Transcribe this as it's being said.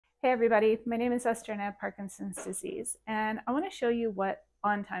Hey everybody, my name is Esther and I have Parkinson's disease, and I want to show you what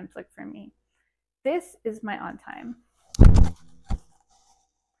on time's like for me. This is my on time.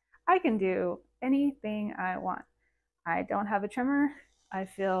 I can do anything I want. I don't have a tremor. I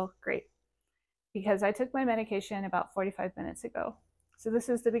feel great because I took my medication about 45 minutes ago. So this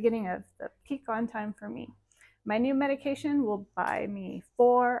is the beginning of the peak on time for me. My new medication will buy me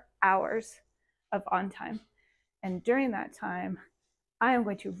 4 hours of on time. And during that time, I am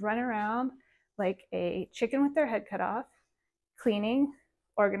going to run around like a chicken with their head cut off, cleaning,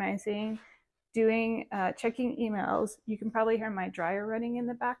 organizing, checking emails. You can probably hear my dryer running in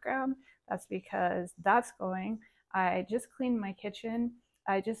the background. That's because that's going. I just cleaned my kitchen.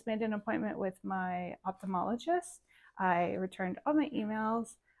 I just made an appointment with my ophthalmologist. I returned all my emails.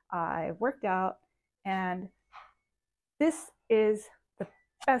 I worked out, and this is the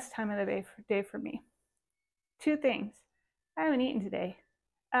best time of the day for me. Two things. I haven't eaten today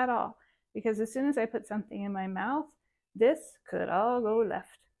at all because as soon as I put something in my mouth, this could all go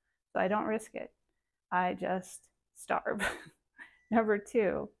left. So I don't risk it. I just starve. Number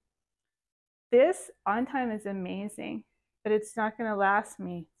two, this on time is amazing, but it's not going to last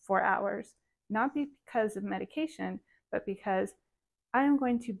me 4 hours. Not because of medication, but because I am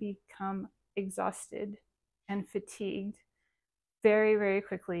going to become exhausted and fatigued very, very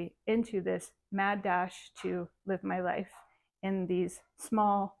quickly into this mad dash to live my life in these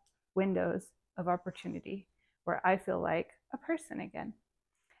small windows of opportunity where I feel like a person again.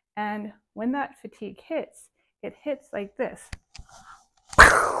 And when that fatigue hits, it hits like this,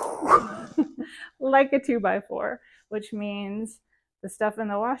 like a 2x4, which means the stuff in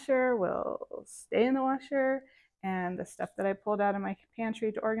the washer will stay in the washer, and the stuff that I pulled out of my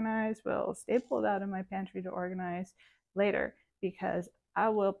pantry to organize will stay pulled out of my pantry to organize later, because I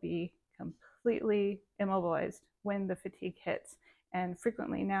will be completely immobilized when the fatigue hits. And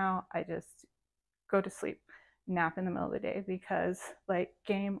frequently now I just go to sleep, nap in the middle of the day, because like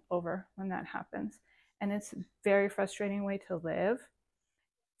game over when that happens. And it's a very frustrating way to live.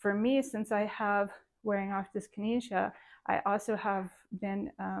 For me, since I have wearing off dyskinesia, I also have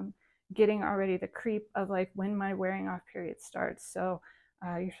been getting already the creep of like when my wearing off period starts. So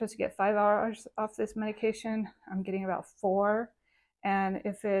you're supposed to get 5 hours off this medication. I'm getting about 4. And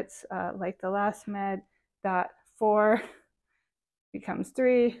if it's like the last med, that 4 becomes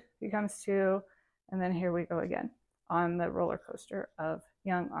 3, becomes 2, and then here we go again on the roller coaster of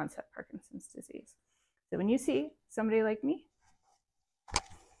young onset Parkinson's disease. So when you see somebody like me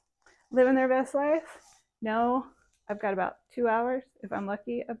living their best life, no, I've got about 2 hours, if I'm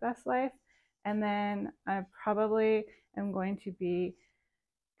lucky, of best life. And then I probably am going to be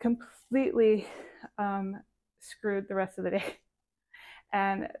completely screwed the rest of the day.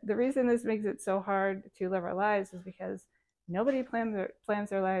 And the reason this makes it so hard to live our lives is because nobody plans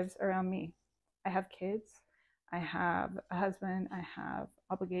their lives around me. I have kids, I have a husband, I have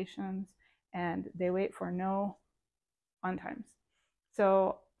obligations, and they wait for no on times.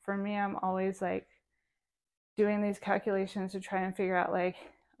 So for me, I'm always like doing these calculations to try and figure out like,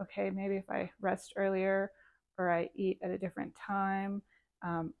 okay, maybe if I rest earlier or I eat at a different time,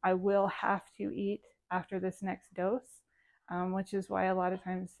 I will have to eat after this next dose, which is why a lot of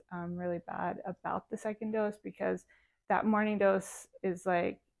times I'm really bad about the second dose, because that morning dose is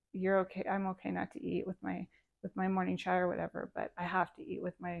like, you're okay, I'm okay not to eat with my morning chai or whatever, but I have to eat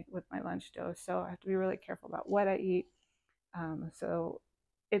with my lunch dose. So I have to be really careful about what I eat. So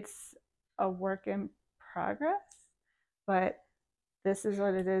it's a work in progress, but this is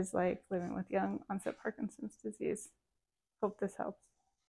what it is like living with young onset Parkinson's disease. Hope this helps.